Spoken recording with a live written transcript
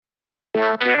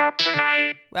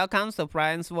Welcome to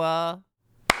Brian's World.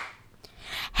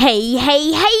 Hey,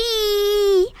 hey,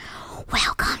 hey!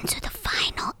 Welcome to the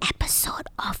final episode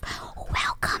of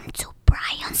Welcome to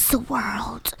Brian's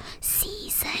World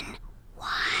Season 1.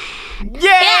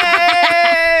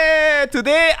 Yeah!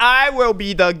 Today I will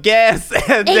be the guest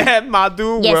and then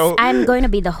Madhu Yes, will... I'm going to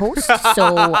be the host.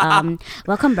 So,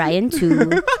 welcome Brian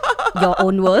to your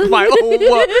own world. my own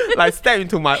world, like step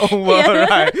into my own world,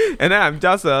 right? And then I'm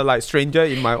just a like stranger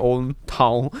in my own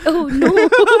town. Oh no!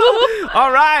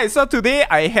 Alright, so today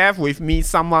I have with me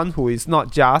someone who is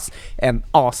not just an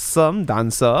awesome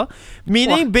dancer,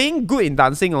 meaning being good in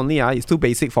dancing only is too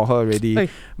basic for her already. Hey.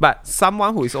 But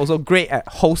someone who is also great at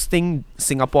hosting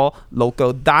Singapore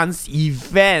local dance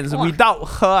events. Without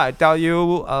her, I tell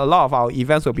you, a lot of our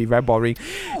events will be very boring.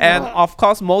 And of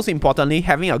course, most importantly,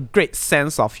 having a great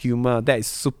sense of humor that is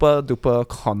super duper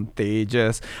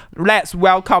contagious. Let's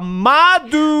welcome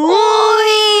Madhu! Oi!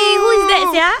 Who is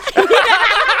that, yeah?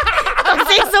 I'm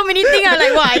saying so many things. I'm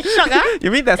like, wow, I'm shocked,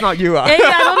 You mean that's not you? Hey,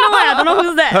 I don't know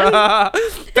who's that.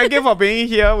 Thank you for being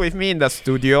here with me in the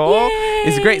studio. Yay.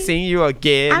 It's great seeing you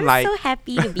again. I'm so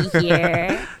happy to be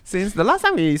here. Since the last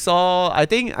time we saw, I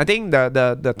think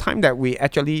the time that we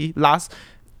actually last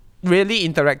really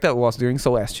interacted was during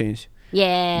Soul Exchange.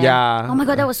 Yeah. Yeah. Oh my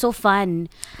god, that was so fun.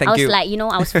 Thank I was you. like,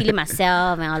 I was feeling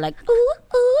myself and I was like, ooh,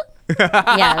 ooh.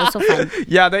 Yeah, it was so fun.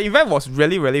 Yeah, the event was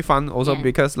really really fun also Yeah.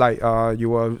 because like you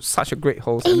were such a great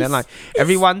host, and then like It's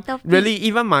everyone stop really,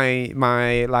 even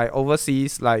my like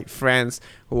overseas like friends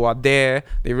who are there,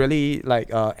 they really like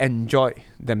enjoy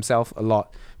themselves a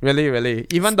lot. Really, really.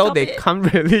 Even though Stop they it. can't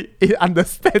really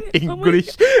understand English.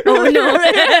 Oh no.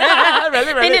 Really,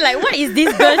 And really. they're like, what is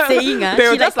this girl saying? They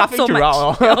were She just likes laughing so much.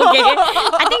 throughout. Okay.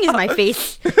 I think it's my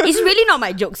face. It's really not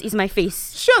my jokes, it's my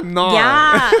face. Sure not.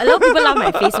 Yeah. A lot of people love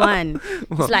my face one.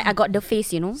 It's like I got the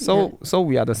face, So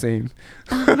we are the same.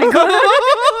 Oh my god.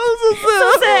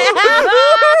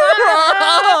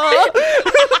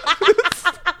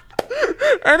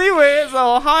 Anyway,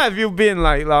 so how have you been?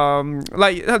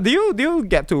 Do you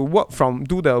get to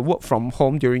do the work from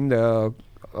home during the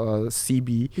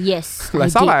CB? Yes. Like I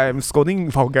sound did. like I'm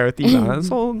scolding vulgarity lah.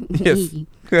 So yes.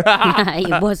 Yeah,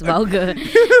 it was vulgar.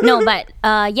 No, but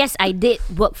yes, I did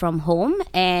work from home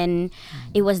and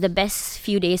it was the best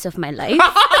few days of my life.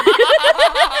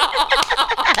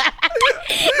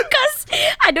 Because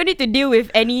I don't need to deal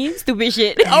with any stupid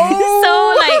shit.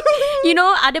 So like,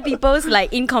 other people's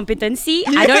like incompetency,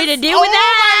 I don't need to deal with Oh my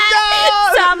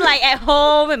that. God. So I'm like at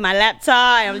home with my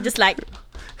laptop and I'm just like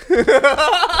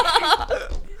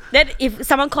then if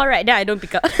someone call right then I don't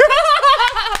pick up.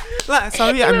 Like,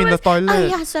 sorry, I'm in the toilet. Oh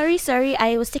yeah, sorry.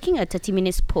 I was taking a 30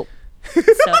 minutes poop. So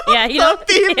yeah,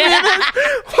 30 minutes.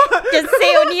 just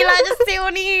say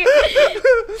only.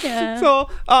 Yeah. So,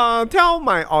 tell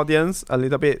my audience a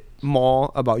little bit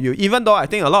more about you. Even though I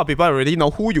think a lot of people already know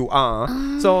who you are.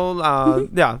 So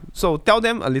tell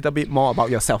them a little bit more about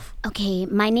yourself. Okay,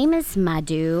 my name is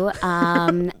Madhu.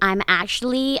 I'm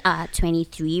actually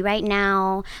 23 right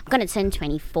now. I'm gonna turn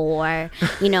 24.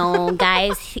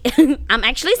 Guys, I'm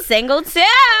actually single too.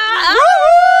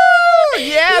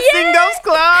 Yeah, Singles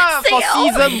Club for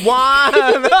season 1.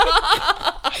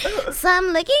 So I'm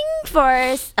looking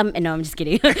for no, I'm just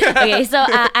kidding. Okay, so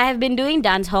I have been doing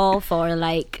dance hall for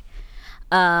like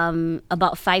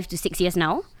about 5 to 6 years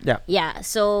now. Yeah.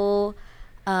 So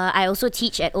I also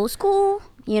teach at old school.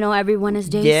 Every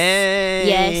Wednesdays. Yay.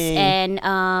 Yes, and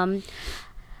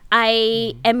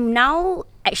I am now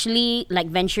actually like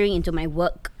venturing into my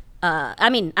work.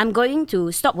 I'm going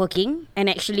to stop working and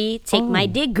actually take my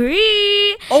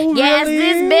degree. Oh, yes, really?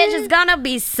 this bitch is gonna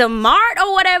be smart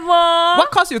or whatever. What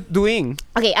course you doing?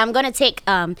 Okay, I'm gonna take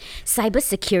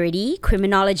cybersecurity,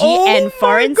 criminology, and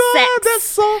foreign God, sex. That's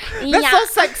so Yeah.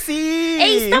 sexy.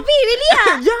 Hey, stop it, really?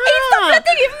 Yeah. Hey, stop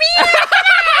flirting with me.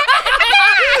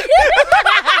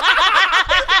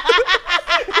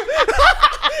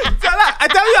 I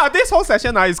tell you, this whole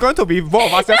session is going to be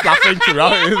both of us just laughing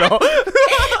throughout,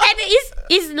 And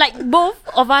it's like both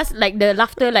of us like the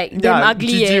laughter like damn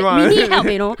ugly. GG one. We need help,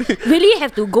 Really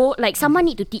have to go like someone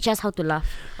need to teach us how to laugh.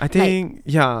 I think,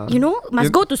 yeah.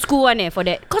 Must go to school one for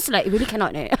that. Cause like really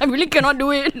cannot. I really cannot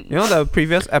do it. The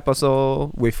previous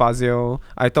episode with Fazil,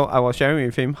 I was sharing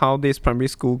with him how this primary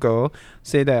school girl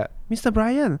said that, Mr.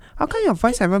 Brian, how come your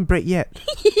voice haven't break yet?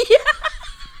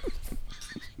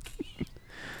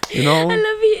 I love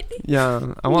it.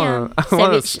 Yeah, I want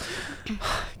Savage.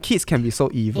 Kids can be so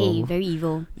evil. Hey, very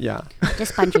evil. Yeah.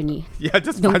 Just punch only. Yeah,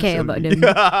 just Don't punch care only.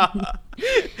 about them.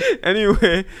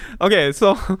 Anyway, okay,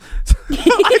 so I don't know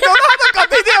how to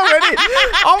continue already.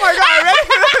 Oh my god, I really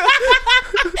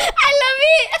I love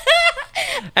it.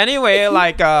 Anyway,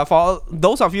 like for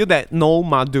those of you that know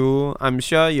Madhu, I'm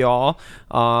sure y'all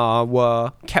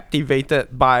were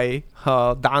captivated by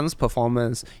her dance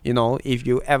performance. You know, if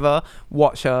you ever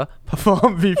watch her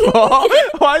perform before,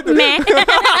 why do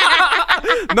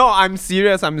No, I'm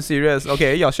serious.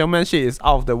 Okay, your showmanship is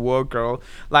out of the world, girl.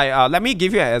 Like, let me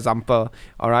give you an example.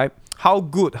 All right, how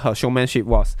good her showmanship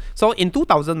was. So in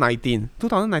 2019,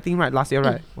 right? Last year,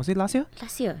 right? Was it last year?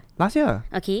 Last year.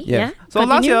 Okay. Yeah. So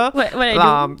Continue.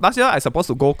 last year I supposed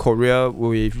to go Korea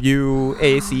with you,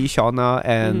 AC, Shauna,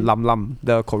 and Lam Lam,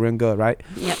 the Korean girl, right?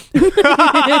 Yep.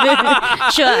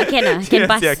 Sure, can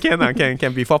pass. Yeah,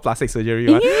 can before plastic surgery,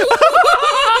 right?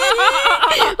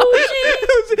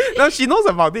 No, she knows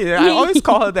about it. I always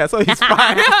call her that, so it's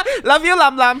fine. Love you,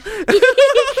 Lam Lam.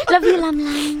 Love you, Lam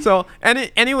Lam. So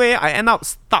anyway, I end up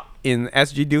stuck in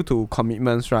SG due to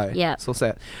commitments, right? Yeah. So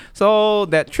sad. So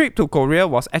that trip to Korea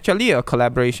was actually a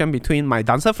collaboration between my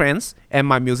dancer friends and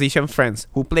my musician friends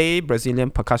who play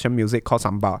Brazilian percussion music called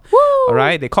samba. Woo!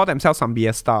 Alright, they call themselves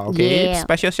Sambiesta. Okay, Yeah.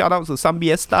 Special shout out to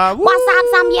Sambiesta. Woo! What's up,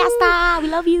 Sambiesta? We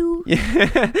love you.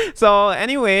 Yeah. So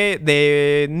anyway,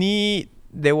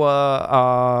 they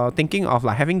were thinking of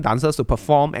like having dancers to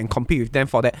perform and compete with them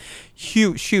for that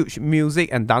huge music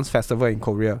and dance festival in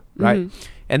Korea, right?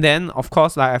 And then of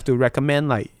course, like, I have to recommend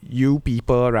like you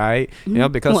people, right? You know,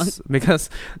 because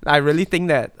I really think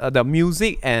that the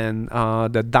music and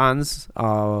the dance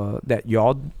that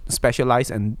y'all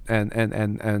specialize and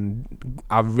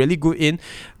are really good in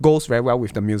goes very well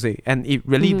with the music, and it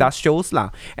really does shows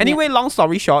lah. Anyway, long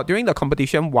story short, during the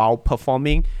competition while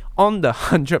performing on the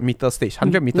 100-meter stage,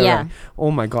 100-meter, Yeah. right?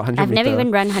 Oh my god, 100 I've meter. never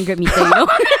even run 100 meter, you know.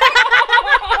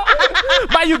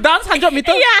 But you dance 100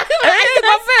 meters? Yeah. Hey,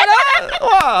 not bad,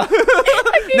 Wow.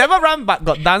 Never run, but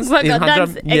got dance But in got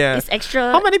 100. dance, Yeah. it's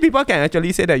extra. How many people can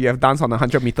actually say that you have danced on a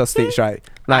 100-meter stage, right?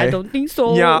 Like, I don't think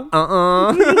so. Yeah,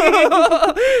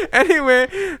 Anyway,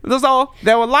 so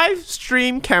there were live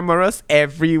stream cameras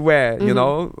everywhere, you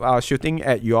know, shooting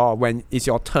at you all when it's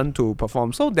your turn to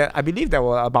perform. So I believe there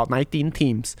were about 19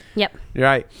 teams. Yep.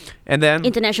 Right. And then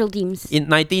International teams. in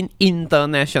 19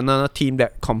 international team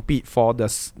that compete for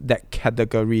that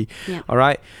category. Yeah. All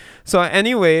right. So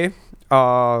anyway,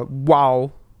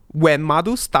 wow, when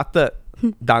Madhu started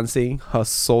dancing her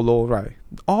solo, right,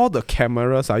 all the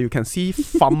cameras, you can see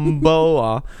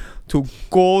fumble to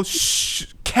go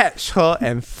catch her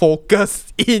and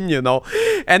focus in, you know.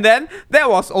 And then that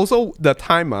was also the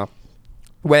time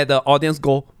where the audience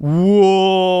go,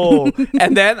 whoa.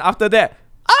 And then after that,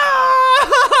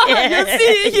 you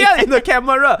see here in the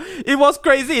camera, it was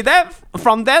crazy. Then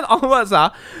from then onwards,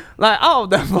 like out of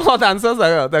the four dancers,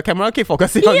 the camera keep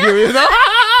focusing on you, you know.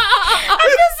 I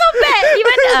feel so bad.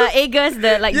 Even Agus,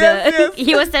 Yes.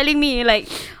 he was telling me like,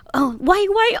 oh,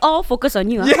 why all focus on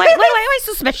you? Why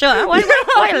so special? Why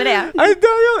like that? I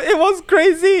tell you, it was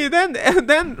crazy. Then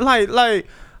like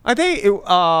I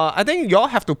think y'all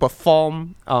have to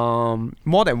perform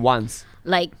more than once.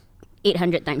 Like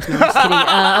 800 times. No, just kidding.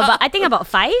 I think about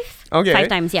 5. Okay. 5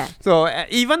 times, yeah. So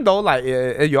even though like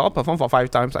you all perform for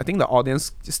 5 times, I think the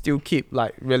audience still keep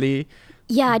like really.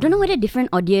 Yeah, I don't know whether different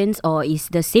audience or is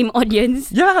the same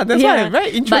audience. Yeah, that's why very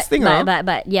interesting.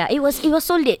 But yeah, it was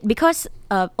so lit because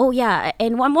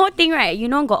and one more thing, right? You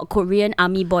know, got a Korean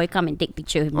army boy come and take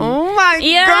picture with me. Oh my god!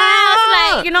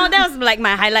 Yeah, like, you know, that was like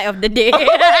my highlight of the day. Oh my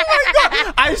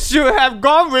god! I should have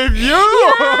gone with you.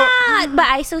 Yeah, but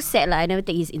I so sad I never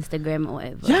take his Instagram or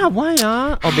whatever. Yeah, why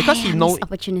Oh, because he know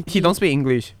opportunity. he don't speak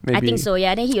English. Maybe. I think so.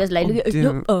 Yeah. Then he was like,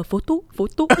 photo. I'm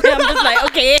just like,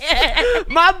 okay.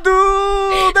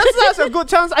 Madhu, that's such a good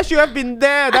chance. I should have been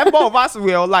there. Then both of us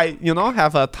will like, you know,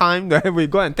 have a time where we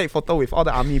go and take photo with all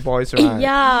the army boys, right?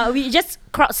 Yeah, we just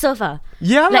crowd surf.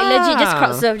 Yeah, like legit, just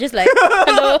crowd surf, just like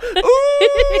hello.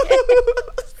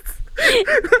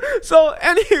 So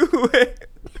anyway.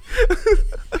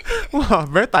 Wow,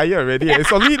 very tired already.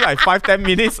 It's only like 5-10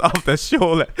 minutes of the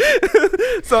show.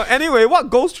 So anyway, what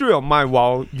goes through your mind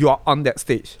while you are on that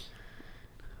stage?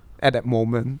 At that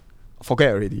moment.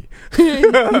 Forget already.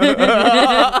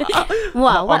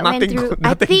 Wow, what went through? Nothing.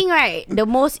 I think, right, the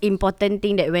most important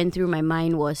thing that went through my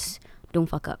mind was don't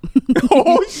fuck up.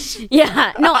 Oh shit.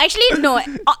 Yeah. No, actually, no.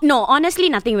 Honestly,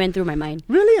 nothing went through my mind.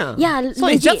 Really? Yeah. So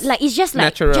legit, it's just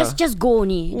like natural. just go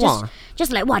only. Wow.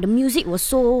 Just like, wow, the music was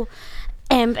so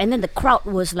amped, and then the crowd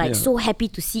was like so happy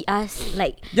to see us.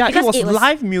 Like, yeah, because it was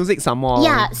live music some more.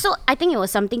 Yeah, so I think it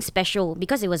was something special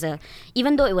because it was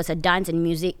even though it was a dance and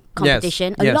music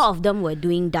competition, a lot of them were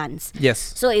doing dance. Yes.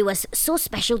 So it was so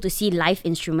special to see live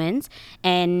instruments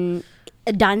and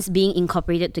a dance being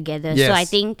incorporated together. Yes. So I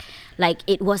think like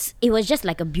it was just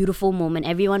like a beautiful moment.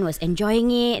 Everyone was enjoying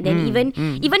it. Then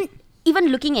even even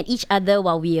looking at each other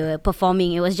while we were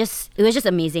performing, it was just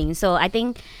amazing. So I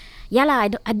think, yeah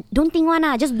lah, I don't think one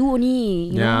just do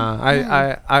only.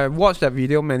 I watched that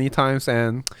video many times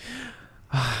and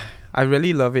I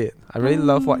really love it. I really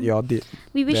love what y'all did.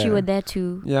 We wish you were there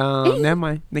too. Yeah, never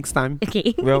mind. Next time.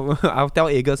 Okay. Well, I'll tell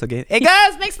Agus again.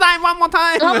 Agus, next time, one more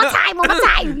time. One more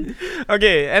time.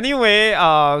 Okay. Anyway,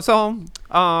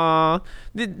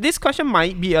 this question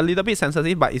might be a little bit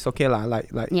sensitive, but it's okay lah.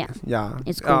 Yeah.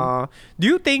 It's cool. Do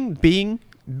you think being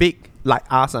big like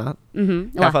us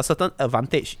have a certain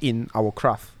advantage in our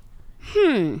craft?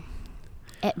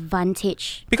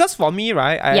 Advantage. Because for me,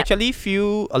 right, I actually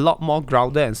feel a lot more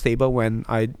grounded and stable when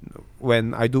I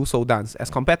do soul dance as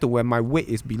compared to when my weight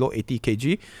is below 80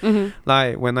 kg.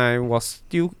 Like when I was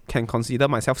still can consider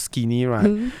myself skinny, right?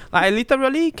 Like I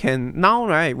literally can now,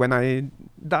 right, when I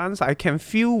dance, I can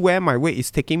feel where my weight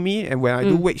is taking me, and when I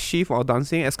do weight shift or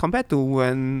dancing, as compared to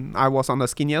when I was on the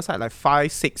skinnier side like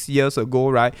 5-6 years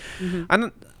ago, right?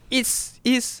 And it's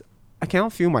I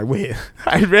cannot feel my weight.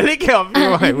 I really cannot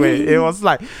feel my weight. It was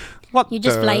like, what? You're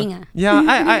just flying.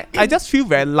 Yeah, I just feel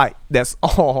very light. That's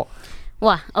all.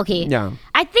 Wow, okay. Yeah.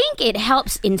 I think it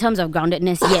helps in terms of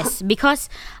groundedness, yes. Because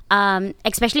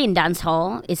especially in dance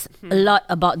hall, it's a lot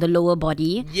about the lower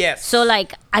body. Yes. So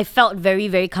like I felt very,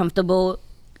 very comfortable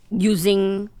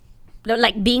using,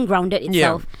 like being grounded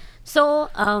itself. Yeah. So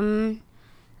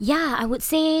I would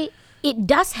say it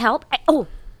does help.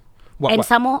 What?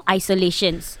 Some more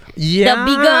isolations. Yeah. The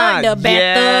bigger, the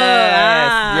better.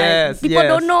 Yes. People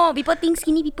don't know. People think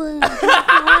skinny people.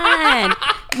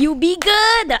 You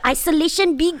bigger, the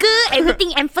isolation bigger,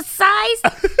 everything emphasized.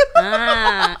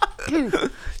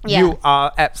 You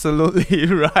are absolutely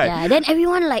right. Yeah. Then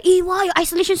everyone like, wow, your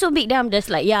isolation so big. Then I'm just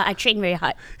like, yeah, I train very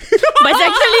hard. But it's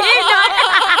actually not.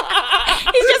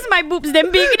 It's just my boobs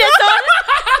them big. That's all.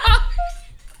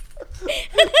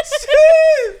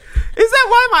 Is that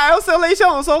why my isolation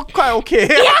also quite okay?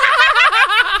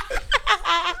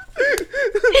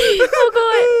 Oh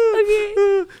god.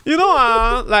 Okay. You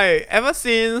know, like ever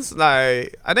since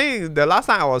like I think the last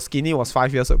time I was skinny was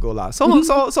 5 years ago lah. So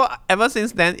ever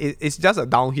since then it's just a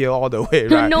downhill all the way,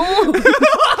 right? No,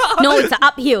 it's an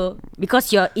uphill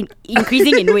because you're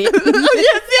increasing in weight.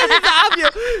 yes, it's an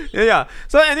uphill. Yeah.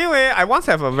 So anyway, I once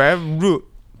have a very rude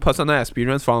personal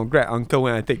experience from Grab uncle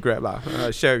when I take Grab lah.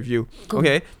 Share with you. Cool.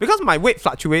 Okay, because my weight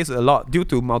fluctuates a lot due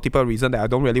to multiple reasons that I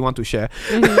don't really want to share.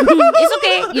 It's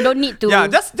okay. You don't need to. Yeah,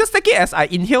 just take it as I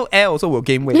inhale air also will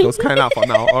gain weight. Those kind of for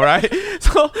now. All right.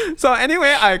 So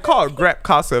anyway, I called a Grab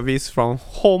car service from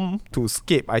home to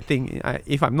Skip. I think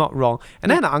if I'm not wrong, and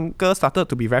then the uncle started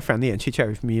to be very friendly and chit chat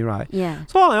with me. Right. Yeah.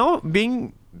 So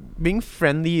being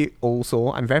friendly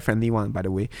also, I'm very friendly one by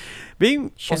the way.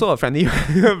 Being a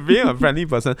friendly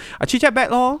person, I chit chat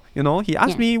back lor. You know, he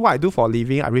asked me what I do for a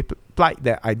living. I replied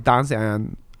that I dance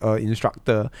and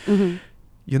instructor.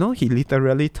 You know, he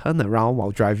literally turned around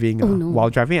while driving,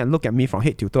 and looked at me from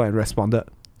head to toe and responded,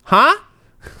 "Huh?"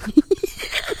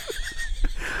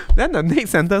 Then the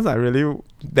next sentence I really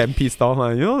damn pissed off.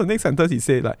 You know, the next sentence he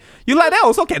said like, "You like that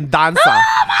also can dance?" Oh my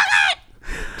god!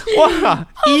 Wow,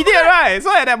 idiot, right?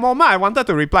 So at that moment, I wanted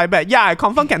to reply back, "Yeah, I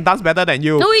confirm can dance better than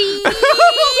you."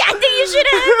 I think you should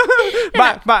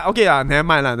have. but okay never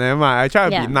mind. I try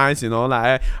to be nice, you know.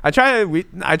 Like I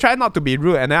try not to be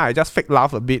rude, and then I just fake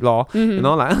laugh a bit, lor. You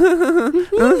know, like,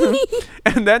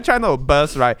 and then try not to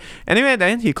burst, right? Anyway,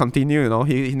 then he continued, you know.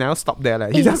 He never stopped there,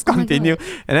 like he just continued,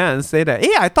 and then I say that,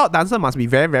 I thought dancer must be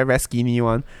very, very, very skinny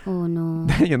one. Oh no.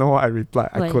 Then you know what I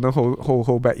replied? I couldn't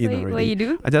hold back in already. What you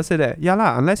do? I just said that, yeah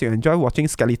lah, unless you enjoy watching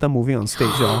skeleton moving on stage,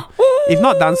 if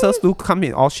not, dancers do come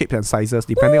in all shapes and sizes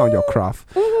depending on your craft.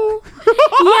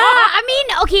 I mean,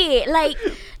 okay, like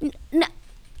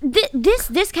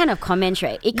this kind of comments,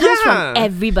 right? It comes from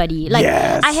everybody. Like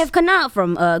I have kena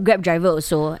from a Grab driver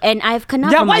also, and I have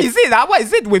kena from what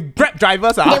is it with Grab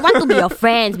drivers? They want to be your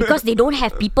friends because they don't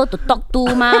have people to talk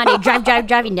to, ma. They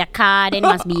drive in their car. Then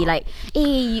must be like,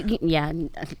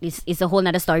 it's a whole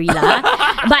nother story lah.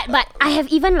 But I have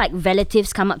even like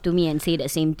relatives come up to me and say the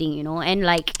same thing, you know, and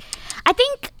like I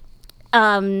think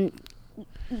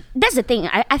that's the thing.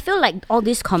 I feel like all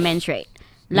these comments, right?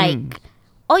 Like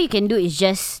all you can do is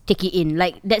just take it in.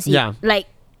 Like that's it. Like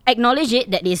acknowledge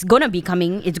it that it's gonna be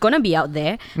coming. It's gonna be out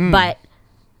there. But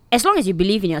as long as you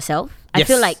believe in yourself, I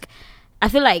feel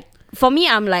like for me,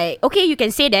 I'm like, okay, you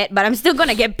can say that, but I'm still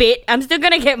gonna get paid. I'm still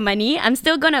gonna get money. I'm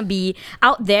still gonna be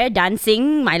out there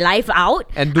dancing my life out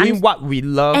and doing what we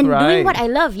love, and right? doing what I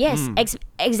love. Yes,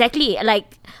 exactly.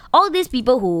 Like all these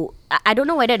people who I don't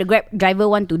know whether the Grab driver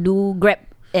want to do Grab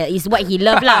is what he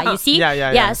love lah. You see?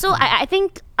 Yeah. So I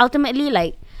think ultimately,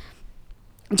 like,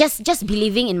 just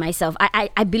believing in myself.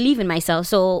 I believe in myself.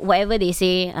 So whatever they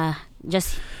say,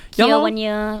 just here 1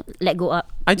 year, let go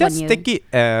up. I just take it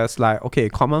as like, okay,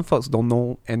 common folks don't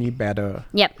know any better.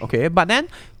 Yep. Okay, but then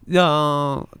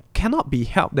cannot be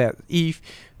helped that if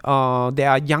there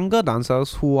are younger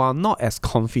dancers who are not as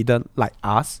confident like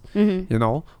us, you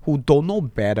know, who don't know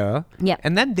better,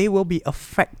 and then they will be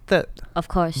affected, of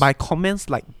course, by comments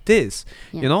like this,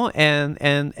 you know, and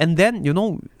then, you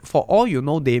know, for all you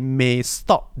know, they may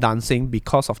stop dancing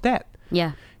because of that.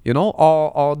 Yeah. You know,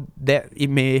 or that it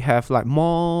may have like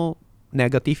more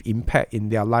negative impact in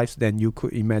their lives than you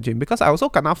could imagine. Because I also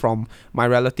kena from my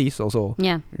relatives also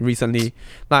recently.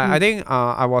 Like I think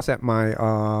I was at my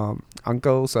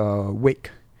uncle's wake.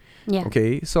 Yeah.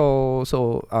 Okay, so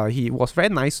he was very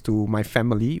nice to my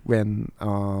family when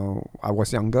I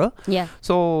was younger. Yeah.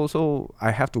 So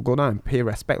I have to go down and pay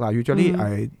respect lah. Usually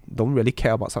I don't really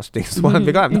care about such things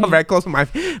because I'm not very close to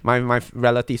my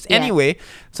relatives. Yeah. Anyway,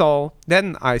 so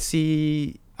then I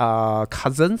see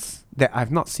cousins that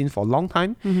I've not seen for a long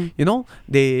time. You know,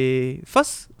 they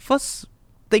first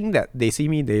thing that they see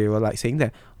me, they were like saying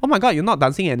that, oh my god, you're not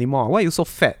dancing anymore. Why are you so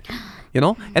fat? You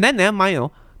know, and then never mind, you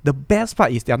know. The best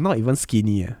part is they're not even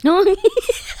skinny. No.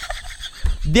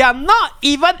 They are not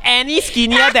even any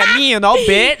skinnier than me, you know,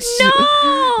 bitch. No.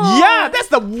 Yeah, that's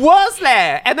the worst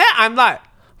leh. And then I'm like,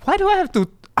 why do I have to?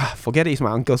 Forget it, it's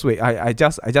my uncle's wig. I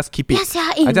just keep it. Yes,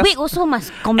 yeah. Wig also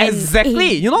must comment.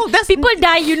 Exactly. You know, that's people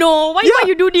die. You know why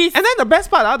you do this? And then the best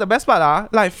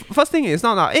part, like first thing is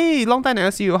not like, hey, long time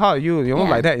never see you. How are you? You know,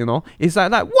 like that. You know, it's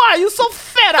like, why are you so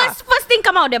fat? First thing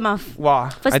come out of their mouth. Wow.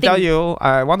 I tell you,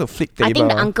 I want to flip table. I think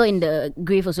the uncle in the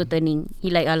grave also turning. He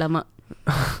like alamak.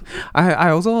 I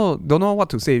also don't know what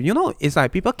to say. You know, it's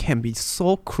like people can be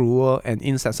so cruel and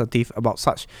insensitive about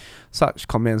such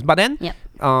comments. But then,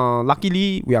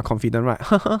 luckily we are confident, right?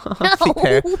 Thick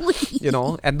hair, you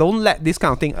know, and don't let this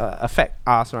kind of thing affect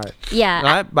us, right? Yeah.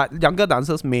 Right. But younger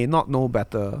dancers may not know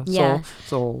better. Yeah.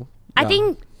 So I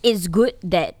think it's good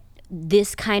that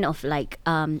this kind of like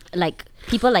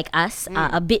people like us are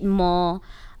a bit more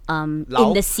in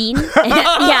the scene.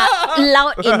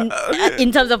 Loud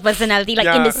in terms of personality, like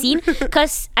in the scene,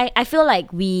 because I feel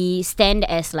like we stand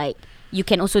as like, you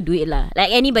can also do it lah.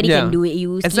 Like anybody can do it.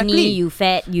 You skinny, you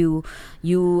fat, you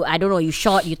I don't know, you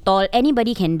short, you tall,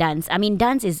 anybody can dance. I mean,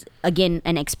 dance is again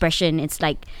an expression. It's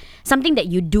like something that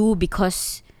you do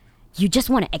because you just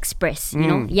want to express, you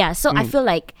know. Yeah, so I feel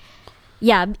like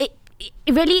it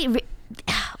really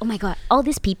oh my god, all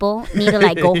these people need to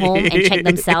like go home and check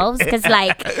themselves, because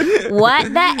like,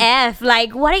 what the F,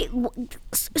 like what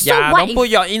don't put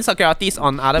your insecurities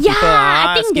on other people.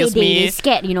 I think they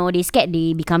scared, you know,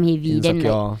 they become heavy. Insecure, then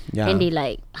like then they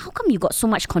like, how come you got so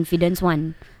much confidence?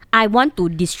 I want to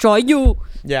destroy you.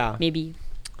 Maybe.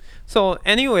 So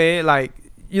anyway, like,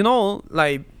 you know,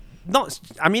 like, not,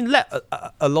 I mean, let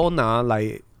alone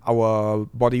like our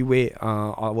body weight,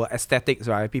 our aesthetics,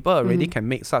 right? People already can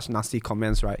make such nasty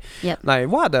comments, right? Like,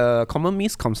 what are the common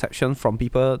misconceptions from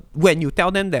people when you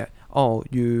tell them that, oh,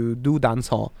 you do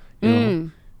dancehall? You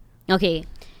know? Okay.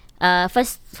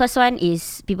 First one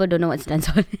is people don't know what's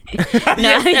dancehall.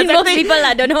 Most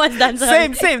people don't know what's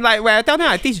dancehall. Same. Like when I tell them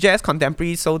I teach jazz,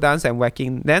 contemporary, soul dance, and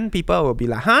whacking, then people will be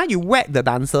like, "Huh, you whack the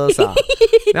dancers?"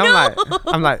 Then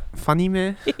I'm like, funny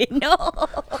man. No.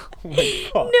 Oh my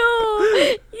God.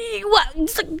 No. What?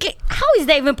 How is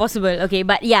that even possible? Okay,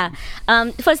 but yeah.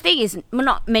 First thing is,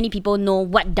 not many people know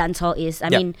what dancehall is. I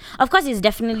mean, of course, it's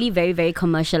definitely very, very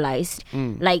commercialized.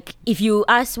 Like, if you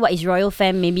ask what is Royal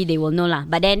Fam, maybe they will know lah.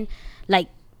 But then, like,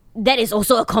 that is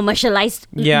also a commercialized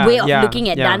way of looking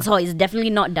at dancehall. It's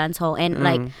definitely not dancehall. And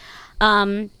like,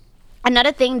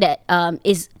 another thing that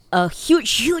is a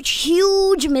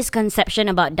huge misconception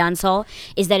about dancehall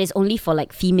is that it's only for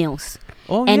like females.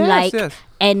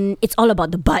 And it's all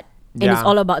about the butt. And it's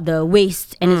all about the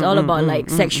waist, and it's all about like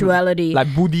sexuality, like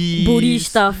booty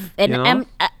stuff, and you know?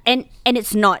 and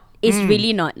it's not. It's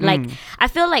really not. Like, I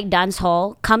feel like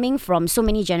dancehall, coming from so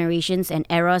many generations and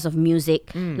eras of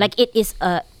music, like it is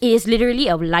literally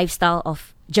a lifestyle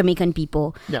of Jamaican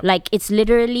people. Like, it's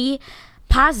literally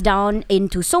passed down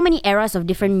into so many eras of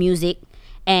different music,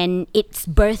 and it's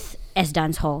birthed as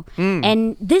dancehall.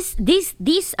 And these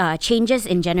changes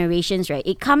in generations, right?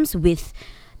 It comes with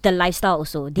the lifestyle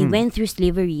also. They went through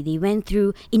slavery, they went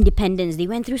through independence, they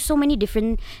went through so many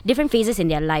different phases in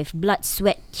their life, blood,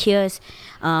 sweat, tears,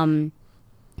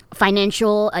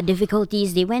 financial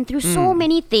difficulties. They went through so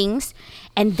many things,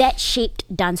 and that shaped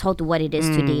dancehall to what it is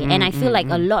today. And I feel like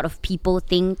a lot of people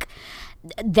think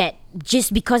that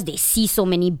just because they see so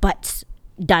many butts,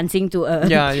 dancing to a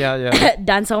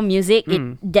dancehall music.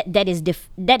 That is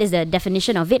the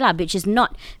definition of it lah, which is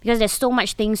not, because there's so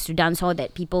much things to dancehall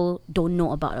that people don't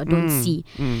know about or don't see.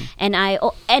 And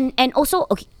also,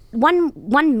 okay,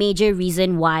 one major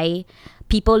reason why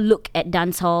people look at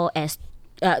dancehall as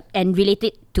and relate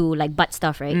it to like butt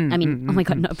stuff, right? I mean, oh my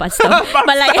god, not butt stuff, but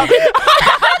like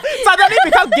suddenly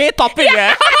become gay topic,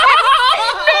 yeah.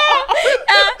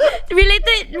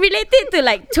 Related to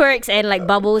like twerks and like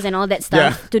bubbles and all that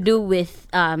stuff to do with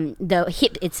the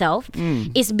hip itself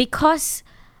is because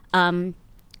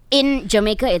in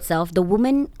Jamaica itself, the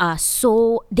women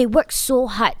they work so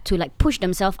hard to like push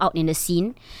themselves out in the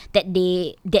scene that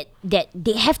they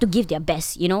have to give their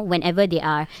best. You know, whenever they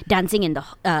are dancing in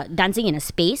a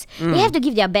space, they have to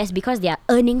give their best because they are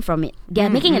earning from it. They are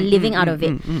making a living out of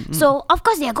it. So of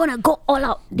course they are gonna go all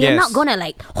out. They are not gonna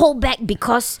like hold back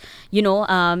because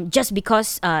just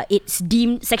because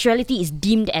sexuality is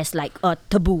deemed as like a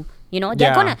taboo. You know,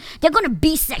 they're gonna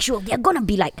be sexual. They're gonna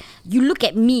be like, you look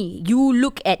at me, you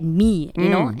look at me. You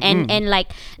know, and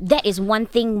like that is one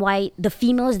thing why the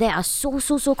females there are so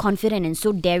confident and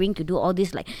so daring to do all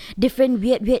this like different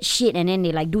weird shit, and then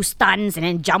they like do stunts and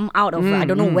then jump out of I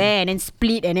don't know where and then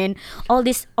split and then all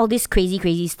this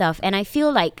crazy stuff. And I feel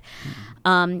like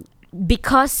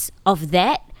because of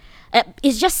that,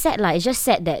 it's just sad lah. It's just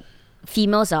sad that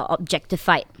females are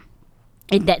objectified.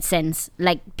 In that sense,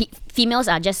 like females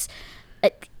are just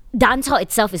dancehall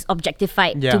itself is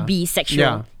objectified to be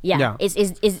sexual.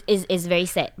 It's very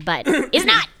sad, but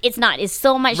it's not. It's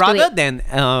so much rather to it.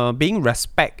 than being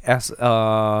respect as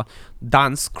a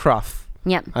dance craft.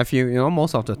 Yeah, I feel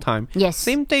most of the time. Yes.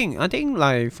 Same thing. I think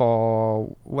like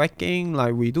for whacking,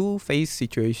 like we do face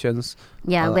situations.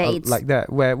 Where it's like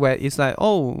that, where it's like,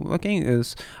 oh, whacking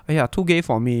is too gay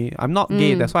for me. I'm not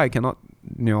gay, that's why I cannot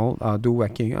do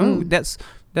whacking. Oh, that's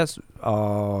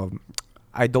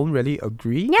I don't really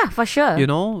agree. Yeah, for sure.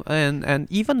 And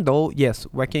even though yes,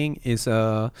 whacking is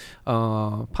a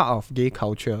part of gay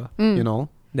culture.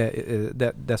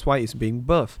 That's why it's being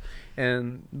birthed.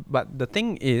 But the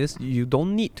thing is, you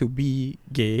don't need to be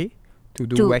gay to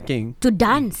do whacking. To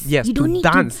dance. Yes, you don't need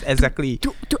dance, exactly.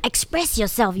 To express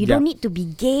yourself. You don't need to be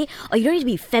gay, or you don't need to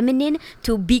be feminine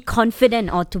to be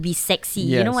confident or to be sexy.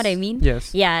 Yes. You know what I mean?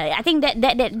 Yes. Yeah, I think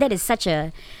that is such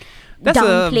a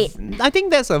downplayed. I think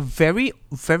that's a very,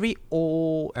 very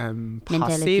old and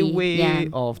passe way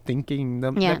of thinking.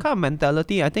 The kind of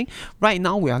mentality, I think right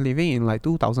now we are living in like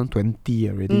 2020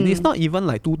 already. It's not even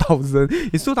like 2000.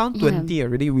 It's 2020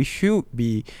 already. We should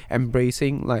be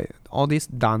embracing like all these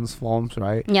dance forms,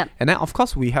 right? Yeah. And then of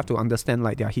course we have to understand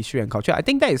like their history and culture. I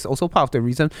think that is also part of the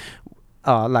reason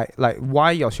like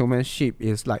why your showmanship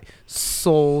is like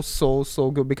so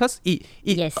good, because it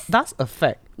does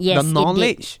affect the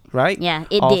knowledge, right? Yeah,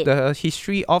 of the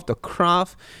history of the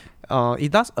craft.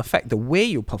 It does affect the way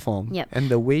you perform and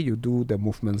the way you do the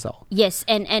movements out. Yes,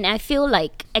 and I feel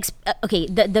like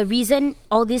the reason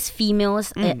all these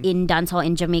females in dancehall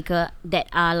in Jamaica that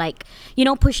are like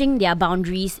pushing their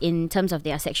boundaries in terms of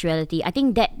their sexuality, I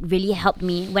think that really helped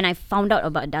me when I found out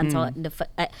about dancehall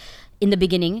in the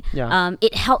beginning.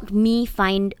 It helped me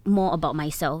find more about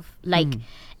myself, like,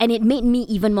 and it made me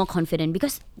even more confident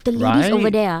because the ladies over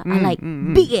there are like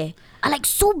big, are like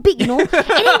so big, and then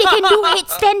they can do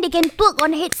headstand, they can twerk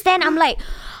on headstand. I'm like,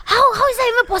 how is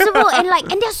that even possible?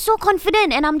 And they're so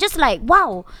confident, and I'm just like,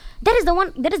 wow, that is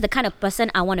the kind of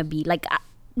person I want to be. Like,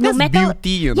 no that's matter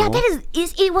beauty,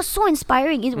 it was so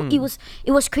inspiring. It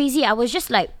was crazy. I was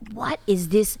just like, what is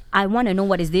this? I want to know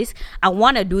what is this. I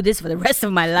want to do this for the rest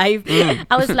of my life.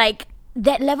 I was like,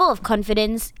 that level of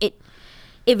confidence, it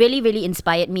really, really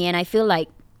inspired me. And I feel like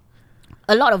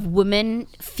a lot of women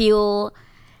feel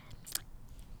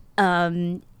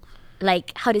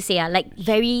like, how to say, like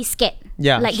very scared.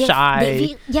 Yeah, like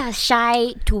shy.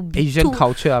 Shy to be Asian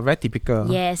culture are very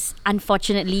typical. Yes,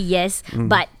 unfortunately, yes.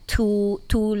 But to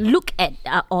look at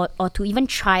or to even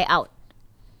try out,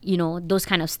 those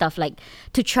kind of stuff, like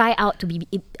to try out to be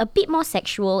a bit more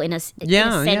sexual in a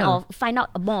sense, or find out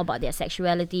more about their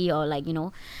sexuality, or like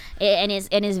and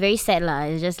it's very sad lah.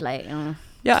 It's just like.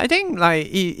 Yeah, I think like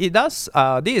it does.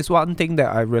 This is one thing that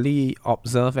I really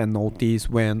observe and notice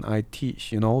when I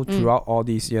teach. Throughout all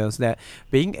these years, that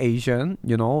being Asian,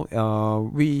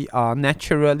 we are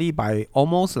naturally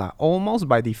almost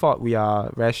by default we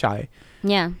are very shy.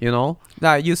 Yeah.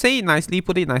 Like you say it nicely,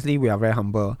 put it nicely, we are very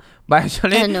humble. But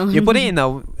actually, you put it in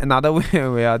another way,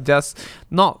 we are just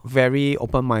not very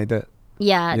open-minded.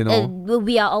 Yeah,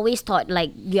 we are always taught by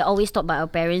our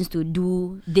parents to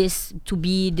do this, to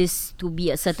be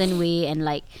a certain way, and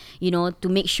like to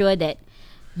make sure that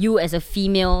you as a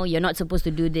female, you're not supposed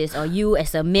to do this, or you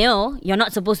as a male, you're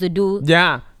not supposed to do this.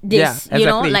 Yeah, You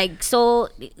know, exactly. like, so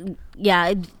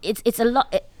yeah, it's a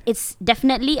lot. It's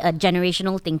definitely a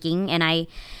generational thinking, and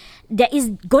there is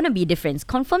gonna be a difference.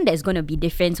 Confirm there's gonna be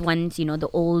difference once, you know, the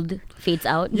old fades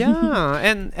out. Yeah,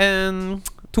 and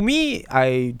to me,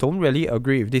 I don't really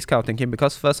agree with this kind of thinking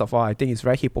because first of all, I think it's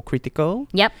very hypocritical.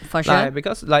 Yep, for sure. Like,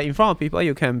 because like in front of people,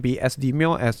 you can be as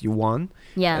demure as you want.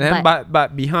 Yeah, and then,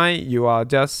 but behind you are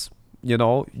just, you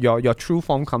know, your true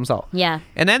form comes out. yeah,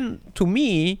 And then to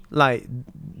me, like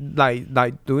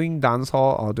doing dance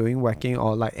hall or doing whacking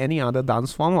or like any other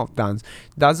dance form of dance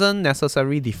doesn't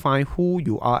necessarily define who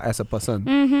you are as a person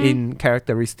in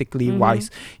characteristically wise.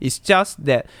 It's just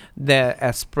that the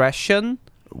expression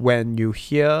when you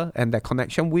hear and the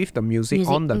connection with the music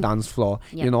on the dance floor,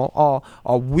 Yeah. you know, or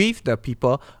with the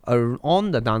people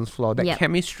on the dance floor, the Yep.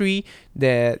 chemistry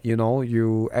that, you know,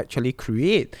 you actually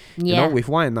create, you know, Yeah. with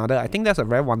one another. I think that's a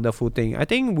very wonderful thing. I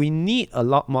think we need a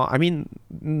lot more. I mean,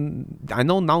 I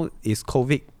know now it's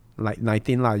COVID like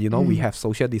 19 lah, you know, we have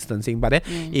social distancing, but then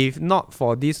if not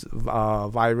for this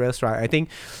virus, right, I think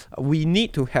we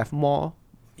need to have more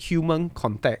human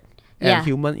contact and Yeah.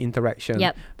 human interaction.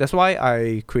 Yep. That's why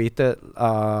I created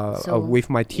So-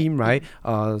 with my team, right,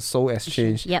 Soul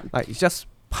Exchange. Yep. Like it's just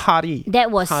party.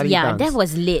 that was party yeah, dance. that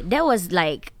was lit. That was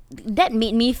like, that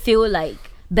made me feel like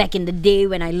back in the day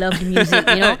when I loved music,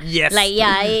 you know. Yes. Like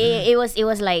yeah, it was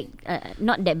like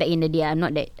not that back in the day. I'm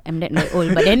not that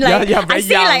old, but then like Yeah, very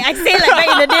young. I say like back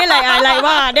in the day, like I like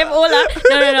wow, damn old lah.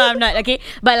 No, I'm not. Okay,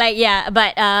 but like yeah,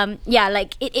 but yeah,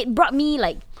 like it brought me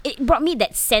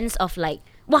that sense of like,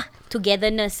 wah,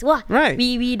 togetherness. Wah, Right.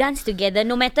 we dance together.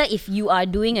 No matter if you are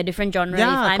doing a different genre,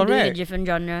 Yeah, if I'm doing a correct. different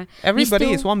genre, we Everybody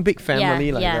still- is one big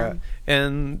family like yeah. that.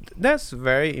 And that's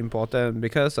very important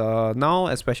because now,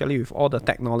 especially with all the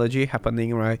technology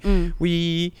happening, right,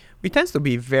 we tend to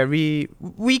be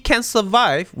we can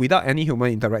survive without any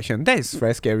human interaction. That is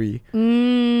very scary.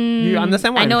 You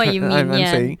understand what I know I'm, what you mean, I'm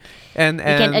yeah. saying? And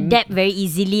You can adapt very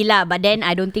easily lah, but then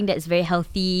I don't think that's very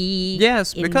healthy.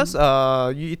 Yes, in- because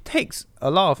it takes a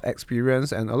lot of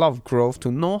experience and a lot of growth to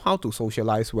know how to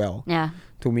socialize well. yeah,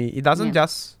 To me, it doesn't Yeah.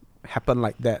 just happen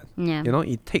like that. Yeah. You know,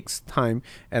 it takes time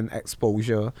and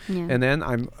exposure. Yeah. And then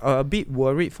I'm a bit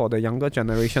worried for the younger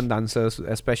generation dancers,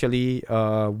 especially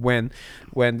when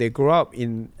they grow up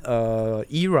in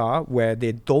era where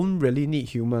they don't really need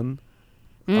human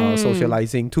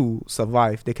socializing to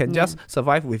survive. They can Yeah. just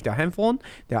survive with their handphone,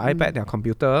 their iPad, their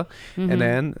computer, and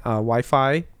then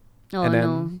Wi-Fi, Oh, and then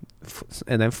no.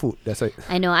 and then food. That's it.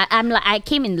 I know. I'm like, I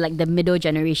came in like the middle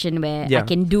generation where I Yeah.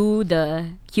 can do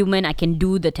the human, I can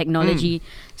do the technology.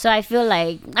 So I feel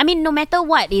like, I mean, no matter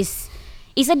what, it's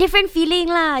a different feeling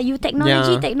lah. You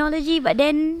technology, but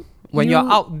then When you're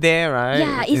out there, right?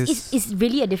 yeah, it's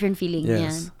really a different feeling.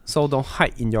 Yes. So don't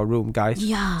hide in your room, guys.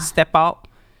 Yeah. Step out.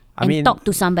 I And mean, talk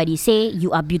to somebody. Say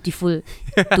you are beautiful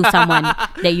to someone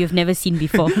that you've never seen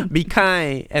before. be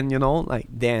kind and, you know, like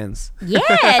dance. Yeah,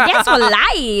 that's for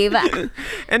life.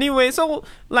 Anyway, so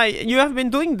like you have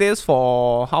been doing this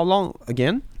for how long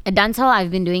again? A dance hall, I've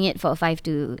been doing it for 5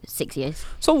 to 6 years.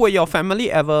 So were your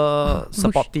family ever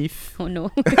supportive? Oh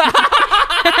no.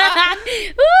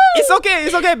 It's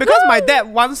okay because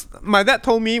my dad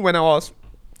told me when I was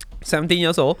 17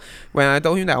 years old, when I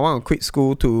told him that I want to quit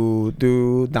school to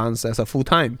do dance as a full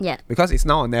time. Yeah. Because it's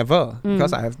now or never.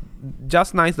 Because I have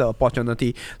just nice the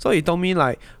opportunity. So he told me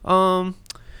like,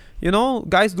 you know,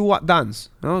 guys do what dance.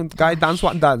 You know, guy dance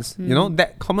what dance. You know,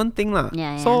 that common thing lah.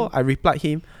 Yeah, So yeah. I replied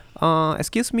him,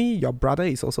 excuse me, your brother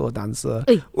is also a dancer.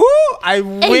 Hey. Ooh, I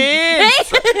win.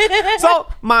 So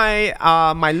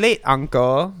my late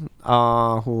uncle,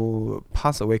 who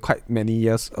passed away quite many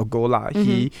years ago lah,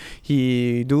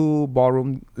 he do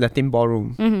Latin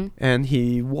ballroom, and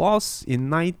he was in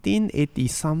 1980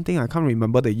 something. I can't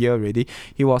remember the year already.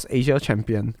 He was Asia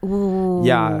champion. Ooh.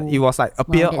 Yeah, it was like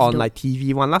appear that's on dope. like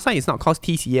TV one. Last time it's not called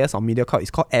TCS or MediaCorp,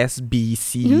 it's called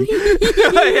SBC.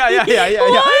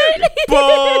 yeah.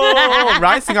 Boom!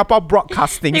 Right, Singapore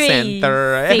Broadcasting Hey,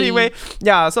 Center. say. Anyway,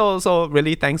 yeah. So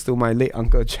really thanks to my late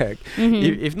uncle Jack.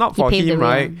 If not He for paved the him, way,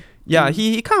 right? Yeah,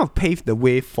 he kind of paved the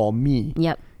way for me.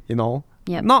 Yep. You know,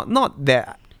 Yep. not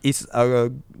that it's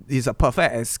a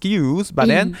perfect excuse, but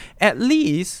then at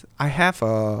least I have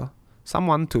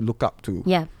someone to look up to.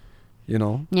 Yeah. You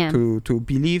know, Yeah. to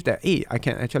believe that hey, I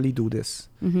can actually do this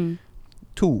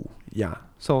too. Yeah.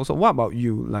 So what about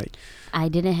you? Like, I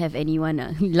didn't have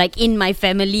anyone like in my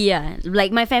family.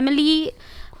 Like my family,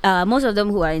 most of them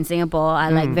who are in Singapore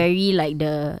are like very like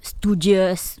the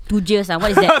studious. What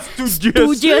is that?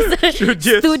 Studious.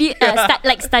 Studious. Studious.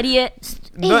 Study. Study.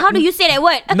 how do you say that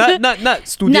word? Nerd.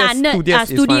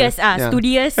 Studious.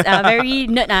 Studious. Very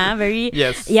nerd. Very.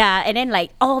 Yes. Yeah, and then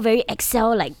like all very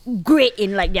excel, like great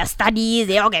in like their studies.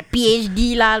 They all get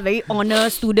PhD lah. Very honor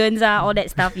students all that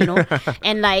stuff, you know.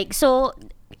 And like so.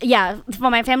 Yeah,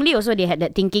 for my family also they had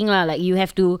that thinking lah, like you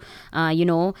have to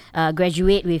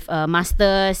graduate with a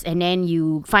masters and then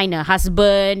you find a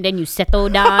husband, then you settle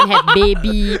down, have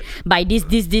baby by this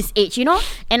age, you know.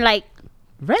 And like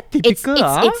very typical.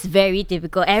 It's very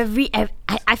typical. I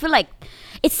feel like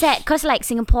it's sad because like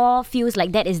Singapore feels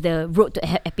like that is the road to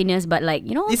happiness, but like,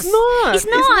 you know, it's not.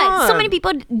 So many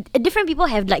people, different people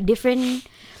have like different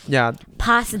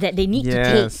paths that they need to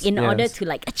take in order to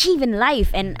like achieve in life,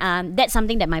 and that's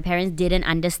something that my parents didn't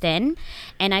understand.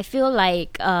 And I feel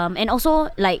like and also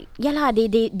like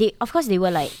they of course they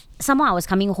were like, somehow I was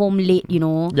coming home late, you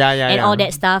know, and all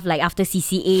that stuff, like after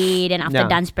CCA, then after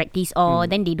dance practice,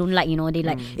 then they don't like, you know, they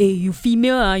like, hey, you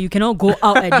female, you cannot go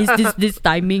out at this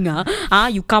timing,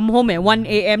 you come home at 1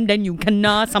 a.m, then you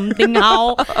cannot something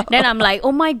how. Then I'm like,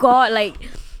 oh my god, like,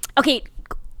 okay,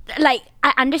 like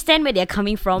I understand where they're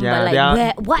coming from, but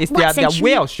like what their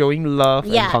way of showing love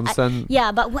and concern.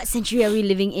 But what century are we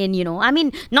living in, you know? I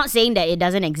mean, not saying that it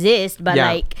doesn't exist, but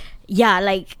like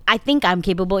I think I'm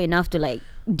capable enough to like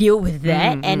deal with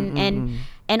that,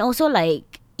 and also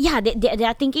like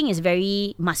their thinking is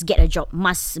very must get a job,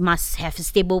 must have a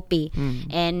stable pay,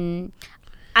 and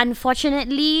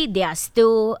unfortunately they are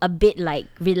still a bit like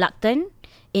reluctant.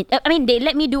 I mean, they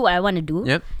let me do what I want to do,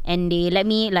 and they let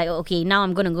me like, okay, now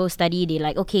I'm gonna go study. They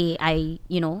like, okay, I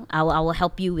will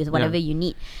help you with whatever you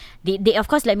need. They of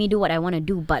course let me do what I want to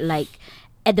do, but like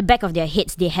at the back of their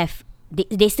heads, they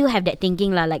still have that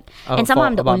thinking lah, like, and somehow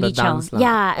I'm the only child.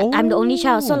 I'm the only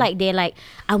child, so like they're like,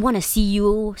 I want to see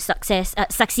you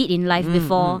succeed in life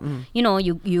before you know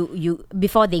you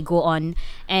before they go on.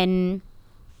 And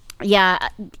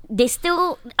they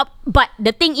still but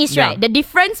the thing is, right, the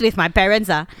difference with my parents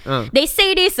they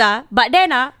say this but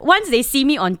then once they see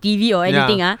me on TV or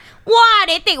anything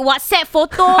they take WhatsApp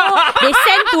photo, they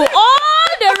send to all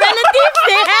the relatives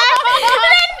they have,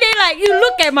 then they like, you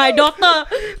look at my daughter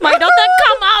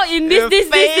come out in this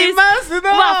famous one.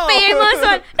 Then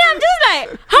I'm just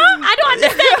like, I don't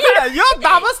understand. You're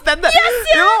double standard. Yes,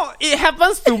 you know, it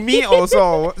happens to me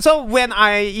also. So when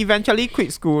I eventually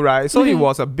quit school, right, so it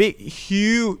was a big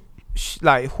huge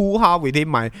like hoo-ha within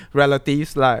my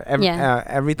relatives, like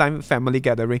every time family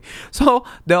gathering. So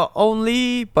the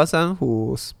only person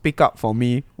who speak up for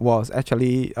me was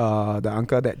actually the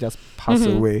uncle that just passed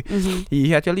away.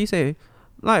 He actually said,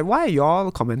 like, why are you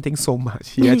all commenting so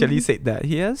much? He actually said that.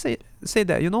 He said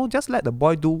that, you know, just let the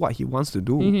boy do what he wants to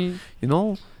do. You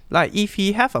know, like if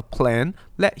he have a plan,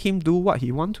 let him do what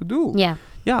he want to do.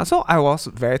 So I was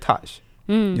very touched.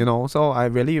 You know, so I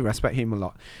really respect him a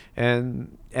lot,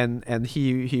 and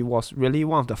he was really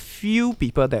one of the few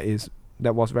people that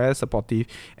was very supportive.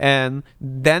 And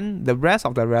then the rest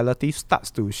of the relatives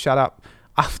starts to shut up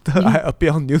after I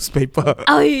appear on newspaper.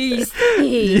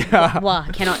 Wow,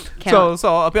 cannot.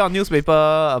 So appear on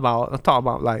newspaper talk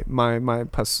about like my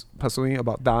pursuing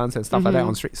about dance and stuff like that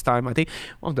on Straits Time. I think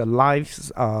one of the live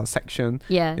section,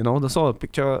 you know, saw a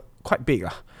picture quite big.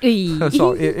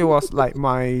 So it was like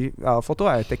my photo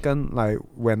I had taken like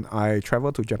when I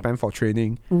traveled to Japan for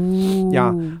training.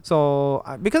 So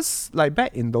because like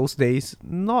back in those days,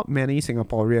 not many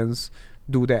Singaporeans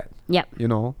do that. You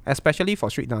know, especially for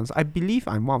street dance. I believe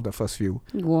I'm one of the first few.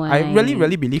 I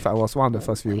really believe I was one of the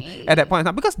first few at that point in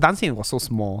time, because dancing was so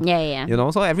small. You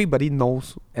know, so everybody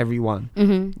knows everyone.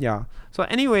 So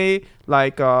anyway,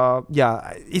 like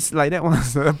it's like that.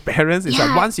 Once the parents, it's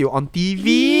like once you're on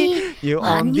TV, you're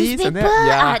on this and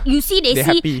that. You see,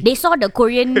 they saw the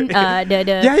Korean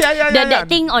that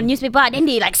thing on newspaper, then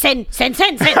they like send all.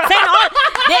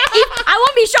 I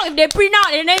won't be shocked if they print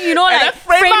out and then, you know, like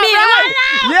frame it. Right?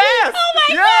 Yes. Oh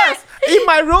my god. In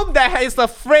my room there is a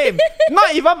frame.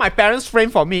 Not even my parents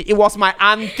framed for me. It was my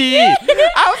auntie. I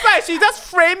was like, she just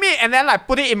framed it and then like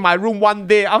put it in my room one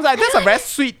day. I was like, that's a very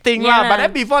sweet thing lah. But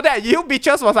then before that, you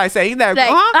bitches was like saying that, like,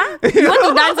 you want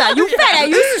to dance? You fat?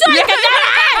 You sure you can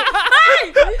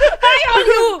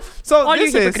dance? So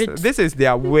this is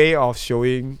their way of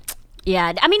showing.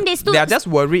 I mean, they are just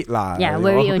worried lah.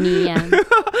 Worried only.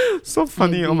 So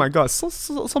funny. Oh my god, so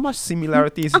much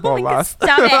similarities for us.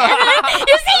 Stop it.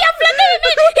 You see, you're flirting with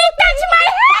me. He touched my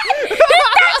head.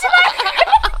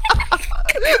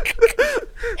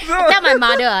 I tell my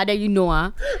mother that you know.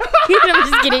 I'm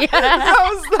just kidding. I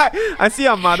was like, I see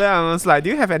your mother and I was like, do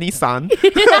you have any son?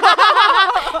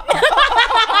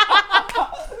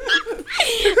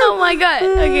 Oh my god.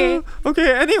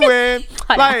 Okay. Anyway,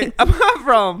 Like apart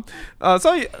from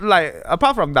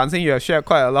apart from dancing, you have shared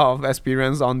quite a lot of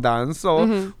experience on dance.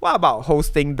 So what about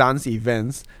hosting dance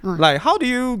events? Like how do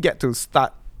you get to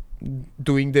start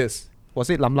doing this? Was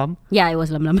it Lam Lam? Yeah, it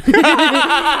was Lam Lam.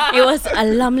 It was a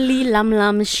Lamli Lam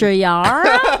Lam Shriyar.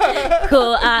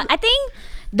 Cool. I think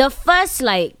the first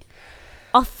like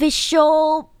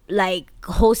official like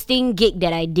hosting gig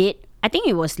that I did, I think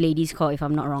it was Ladies Call, if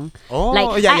I'm not wrong. Oh,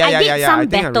 like, I did some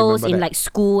battles in like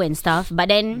school and stuff, but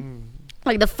then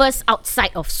like the first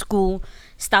outside of school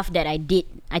stuff that I did,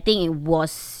 I think it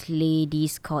was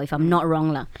Ladies Call, if I'm not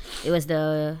wrong lah. It was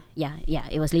the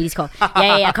it was Ladies Call.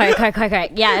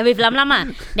 Correct. Yeah, with Lam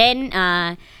Lam. Then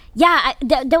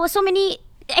there were so many.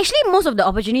 Actually, most of the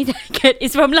opportunities I get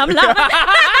is from Lam Lam.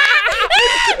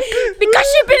 Because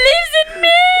she believes in me.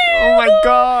 Oh my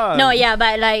god. No,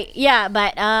 but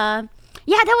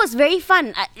that was very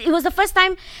fun. It was the first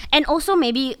time, and also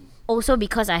maybe also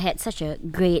because I had such a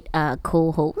great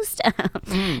co-host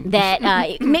that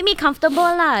it made me comfortable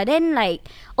lah. Then like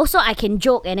also I can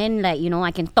joke, and then like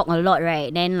I can talk a lot,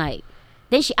 right? Then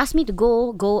she asked me to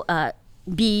go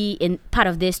be in part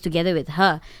of this together with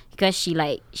her because she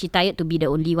tired to be the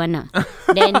only one lah.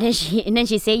 then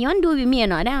she say, you want to do it with me or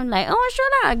not? Then I'm like, oh sure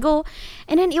lah, go.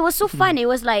 And then it was so fun. It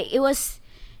was like it was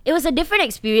a different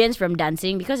experience from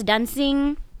dancing, because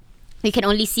dancing you can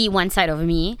only see one side of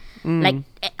me. Like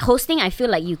hosting, I feel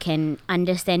like you can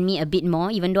understand me a bit more,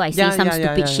 even though I say some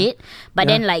stupid shit. But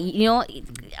then like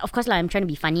of course I'm trying to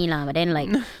be funny lah. But then like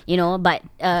you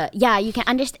can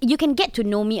understand. You can get to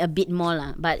know me a bit more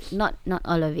lah. But not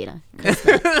all of it lah.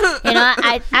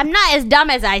 I'm not as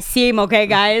dumb as I seem. Okay,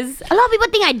 guys. A lot of people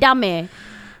think I dumb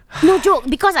No joke,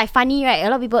 because I funny, right? A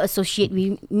lot of people associate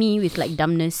me with like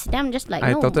dumbness. Then I'm just like,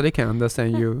 I totally can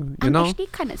understand you. I'm actually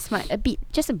kind of smart,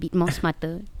 just a bit more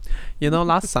smarter.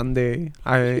 Last Sunday,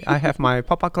 I have my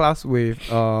pop-up class with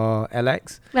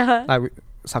Alex, like with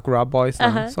Sakura Boys.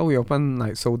 So we open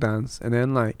like soul dance, and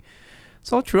then like,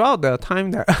 so throughout the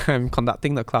time that I'm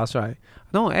conducting the class, right?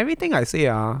 No, everything I say,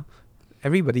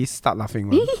 everybody start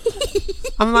laughing.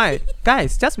 I'm like,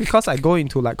 guys, just because I go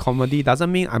into like comedy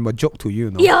doesn't mean I'm a joke to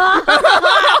you, no? Yeah.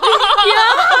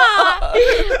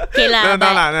 Okay lah.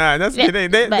 No, just kidding.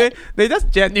 They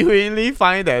just genuinely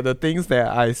find that the things that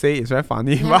I say is very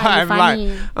funny. Yeah, but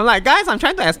I'm like, guys, I'm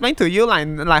trying to explain to you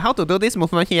like how to do this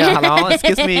movement here. Hello,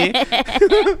 excuse me.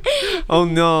 Oh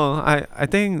no, I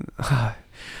think.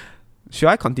 Should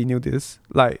I continue this?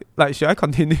 Like should I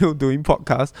continue doing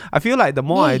podcasts? I feel like the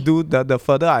more I do, the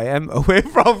further I am away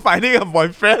from finding a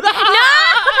boyfriend.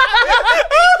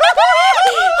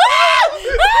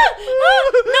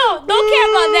 No, don't care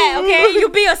about that, okay? You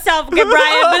be yourself, okay,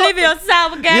 Brian? Believe in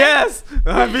yourself, okay? Yes,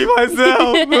 I be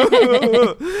myself.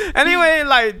 Anyway,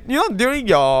 like, during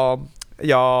your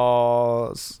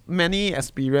many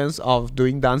experience of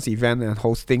doing dance event and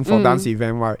hosting for dance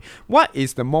event, right? What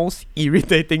is the most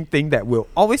irritating thing that will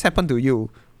always happen to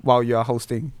you while you are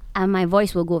hosting? My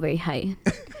voice will go very high.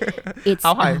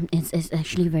 How high? It's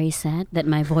actually very sad that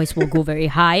my voice will go very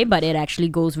high, but it actually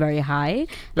goes very high.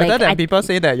 Better than people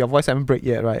say that your voice haven't break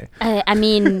yet, right? I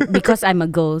mean, because I'm a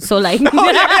girl, so like. Oh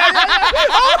my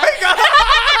god!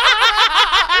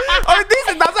 Oh, this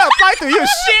doesn't apply to you.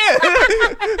 Shit.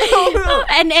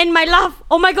 And my laugh.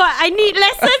 Oh my god! I need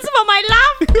lessons for my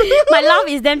laugh. My laugh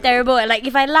is damn terrible. Like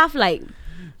if I laugh like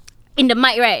in the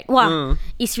mic, right? Wow,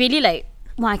 it's really like.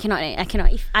 Wow, I cannot.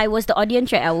 If I was the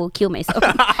audience, right, I will kill myself.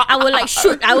 I will like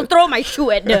shoot. I will throw my shoe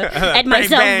at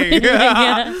myself. Bang,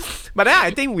 bang. But then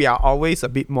I think we are always a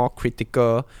bit more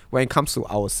critical when it comes to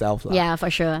ourselves. Yeah,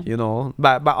 for sure.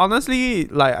 But honestly,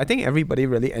 like I think everybody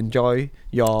really enjoy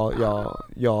your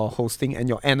hosting and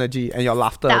your energy and your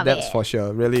laughter. That's for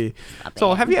sure, really.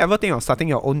 So have you ever think of starting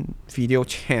your own video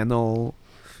channel?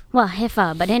 Well,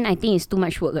 but then I think it's too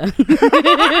much work. I really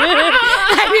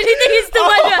think it's too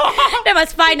much work. Then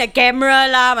must find a camera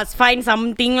lah, must find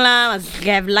something lah, must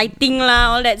have lighting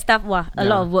lah, all that stuff. Wow, a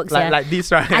lot of work. Like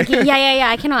this, right? I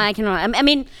cannot. I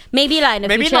mean, maybe lah in the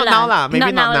future not now lah.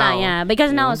 Maybe not now. Yeah,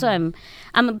 because now also I'm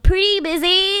pretty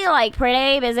busy.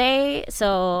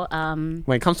 So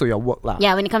when it comes to your work lah.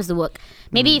 Yeah, when it comes to work.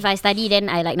 Maybe if I study, then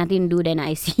I like nothing to do, then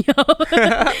I see.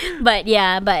 But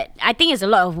I think it's a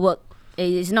lot of work.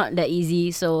 It's not that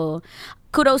easy, so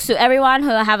kudos to everyone who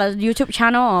have a YouTube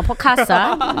channel or podcast.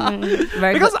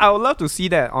 Very because good. I would love to see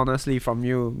that honestly from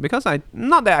you, because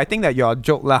not that I think that you're a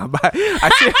joke lah, but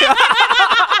I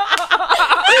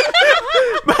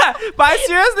but I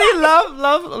seriously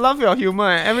love your humor.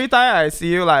 And every time I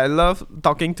see you, like I love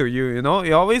talking to you. It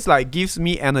always like gives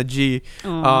me energy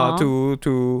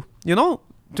to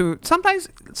sometimes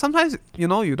you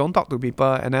know, you don't talk to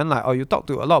people, and then like, or you talk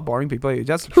to a lot of boring people, it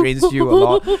just drains you a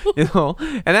lot, you know.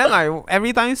 And then like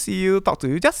every time see you talk to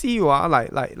you, just see you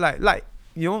like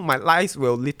you know, my lights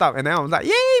will lit up, and then I was like,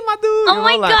 yay, Madhu! Oh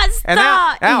my God, stop! And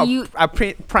then I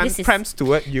prance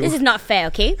toward you. This is not fair,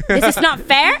 okay? This is not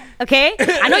fair, okay?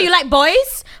 I know you like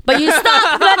boys, but you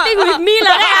stop flirting with me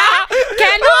like that.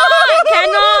 Cannot.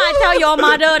 I tell your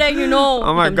mother that you know.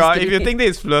 Oh my God, if you think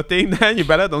this is flirting, then you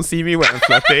better don't see me when I'm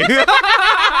flirting.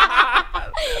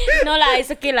 No lah,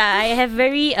 it's okay lah. I have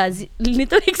very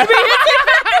little experience.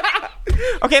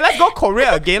 Okay, let's go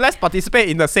Korea again. Let's participate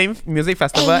in the same music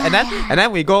festival, and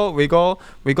then we go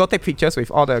take pictures with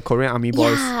all the Korean army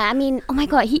boys. Yeah, I mean, oh my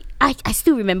God, I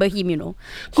still remember him. You know,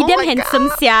 he damn handsome,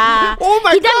 sia. Oh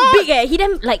my he God, damn big, he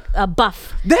damn like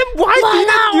buff. Then why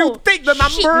didn't you take the number?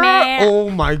 Shit, man. Oh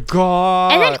my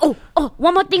God. And then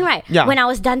one more thing, right? Yeah. When I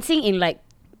was dancing in like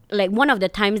one of the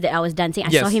times that I was dancing, I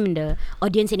Yes. saw him in the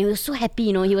audience, and he was so happy.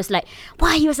 You know, he was like,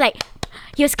 wow, he was clapping,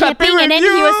 Clapping and then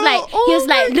with he was you. like,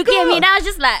 Oh looking my at me, God. and I was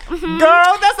just like,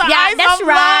 Girl, that's the yeah, eyes that's of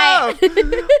right.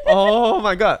 love. Oh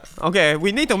my God. Okay,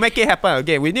 we need to make it happen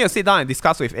again. We need to sit down and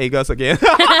discuss with Agers again.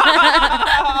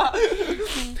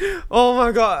 Oh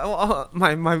my God.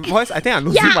 My voice, I think I'm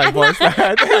losing my voice.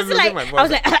 I think I'm losing my voice. I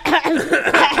was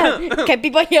like, can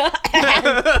people hear?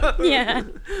 Yeah.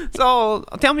 So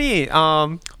tell me,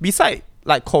 beside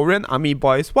like Korean army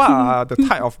boys, what are the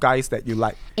type of guys that you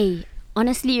like? Hey,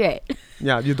 honestly, right?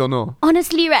 Yeah, you don't know.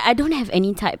 Honestly, right, I don't have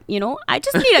any type, you know? I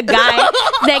just need a guy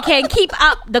that can keep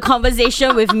up the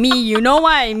conversation with me, you know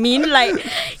what I mean? Like,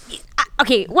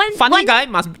 okay, Funny guy,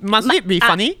 must it be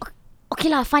funny? Okay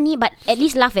lah, funny, but at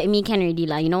least laugh at me can already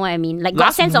lah, you know what I mean? Like,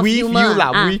 got sense of with humor.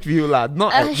 with you lah,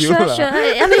 not at you Sure, lah. sure.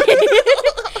 I mean,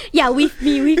 yeah, with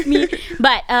me.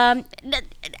 But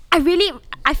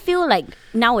I feel like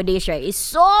nowadays, right, it's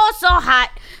so hard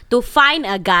to find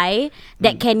a guy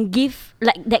that can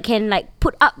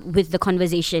put up with the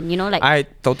conversation, you know, like. I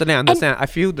totally understand. I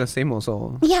feel the same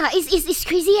also. Yeah, it's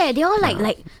crazy. They all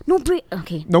like no brain.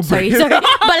 Okay, No sorry, brain. but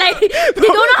like they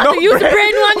don't know how No to use brain.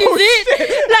 brain one. Is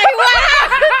it like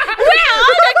where are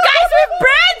all the guys with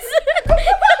brains?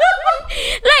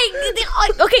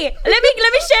 Okay, let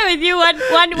me share with you one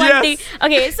Yes. thing.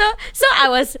 Okay, so I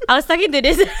was talking to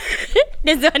this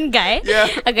this one guy. Yeah.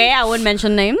 Okay, I won't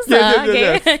mention names. Yes.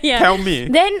 Okay. Yeah. Tell me.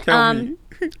 Then Tell me.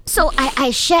 so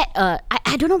I shared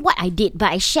I don't know what I did,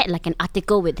 but I shared like an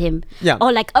article with him. Yeah.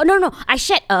 Or like no, I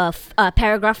shared a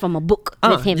paragraph from a book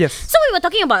with him. Yes. So we were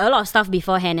talking about a lot of stuff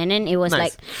beforehand, and then it was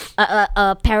Nice. like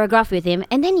a paragraph with him,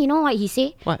 and then you know what he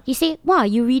said? What? He said, "Wow,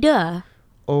 you reader." Ah."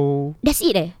 Oh. That's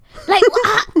it Like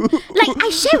like I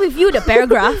share with you the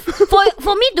paragraph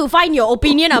for me to find your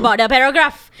opinion about the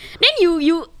paragraph. Then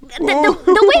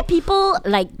the way people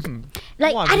like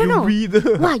Wow, I don't you know.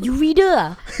 reader. Wow, you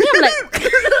reader. Then I'm like,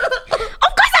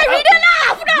 of course I reader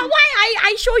lah. Why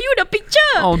I show you the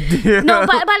picture? Oh dear. No,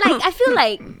 but like I feel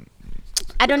like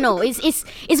I don't know. It's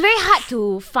very hard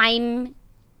to find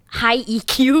high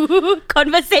EQ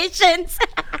conversations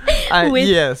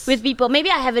yes. with people. Maybe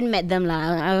I haven't met them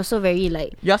lah. I also very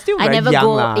like You're still I very never young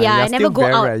go lah. yeah You're I never still go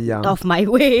very, out very young. of my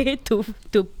way to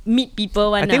meet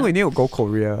people. I think we need to go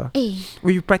Korea. Eh.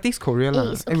 We practice Korea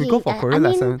lah. It's And we okay. go for Korea I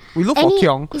mean, lesson. We look for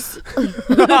Kyung.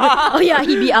 Oh yeah,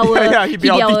 he be our Yeah, he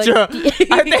be our teacher.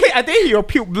 I think he will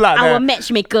puke blood. our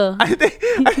matchmaker. I think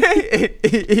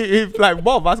if like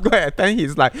both of us go and attend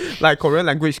his like Korean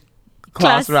language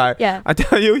class, right? Yeah. I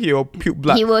tell you, he will puke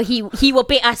blood. He will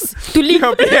pay us to leave.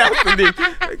 He'll pay us to leave.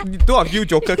 Two of you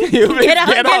joker, can you please Get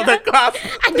out, get out of the get class?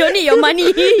 I don't need your money.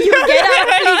 You get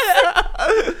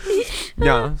out, please.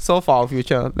 Yeah, so for our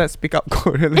future, let's pick up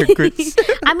Korean language.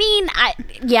 I mean,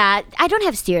 I don't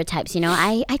have stereotypes, you know.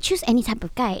 I choose any type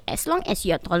of guy as long as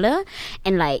you're taller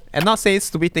and like And not say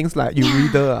stupid things like you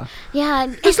reader. yeah,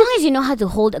 as long as you know how to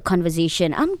hold a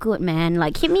conversation, I'm good, man.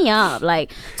 Like hit me up,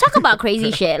 like talk about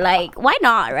crazy shit. Like why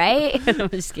not, right? I'm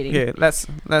just kidding. Okay,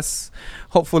 let's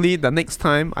hopefully the next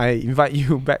time I invite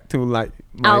you back to like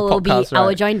my podcast, I will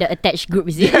right? join the attached group,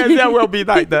 is it? Yeah, that will be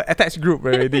like the attached group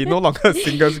already, no longer a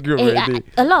singles group already.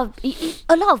 A lot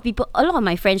of people, a lot of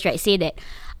my friends, right, say that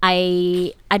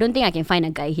I don't think I can find a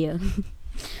guy here,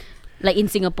 like in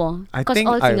Singapore, I because think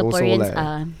all I also Singaporeans leh.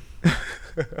 are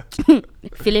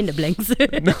fill in the blanks.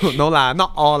 No lah,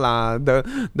 not all lah. The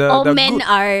All the men good,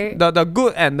 are. the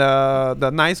good and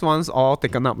the nice ones all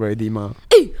taken up already, ma.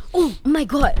 Hey, oh my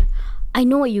god, I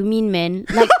know what you mean, man.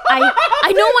 Like I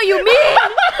know what you mean.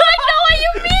 I know what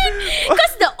you mean.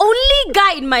 Because the only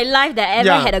guy in my life that I ever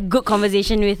Yeah. had a good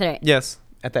conversation with, right, Yes,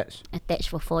 attached. attached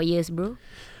for 4 years, bro.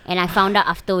 And I found out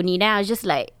after only. Then I was just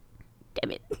like,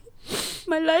 damn it,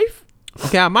 my life.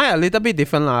 Okay, mine a little bit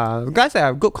different lah. Guys I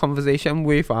have good conversation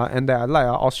with and that I like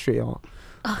are all straight.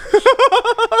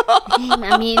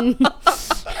 I mean,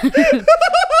 that's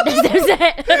damn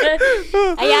sad.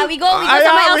 Yeah, we go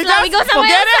somewhere else lah. We go somewhere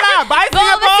forget else. it lah. Bye, Go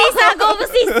overseas lah. Go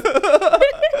overseas.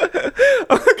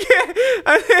 Okay,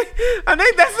 I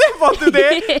think that's it for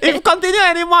today. If you continue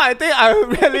anymore, I think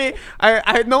I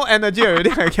had no energy already.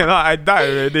 I died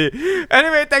already.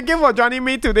 Anyway, thank you for joining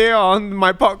me today on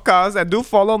my podcast, and do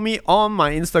follow me on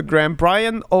my Instagram,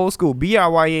 Brian Oldskool,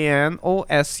 BryanOSCH,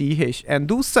 and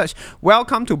do search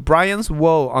Welcome to Brian's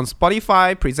World on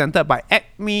Spotify, presented by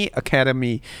Acme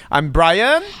Academy. I'm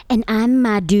Brian. And I'm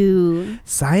Madhu.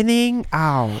 Signing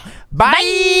out. Bye.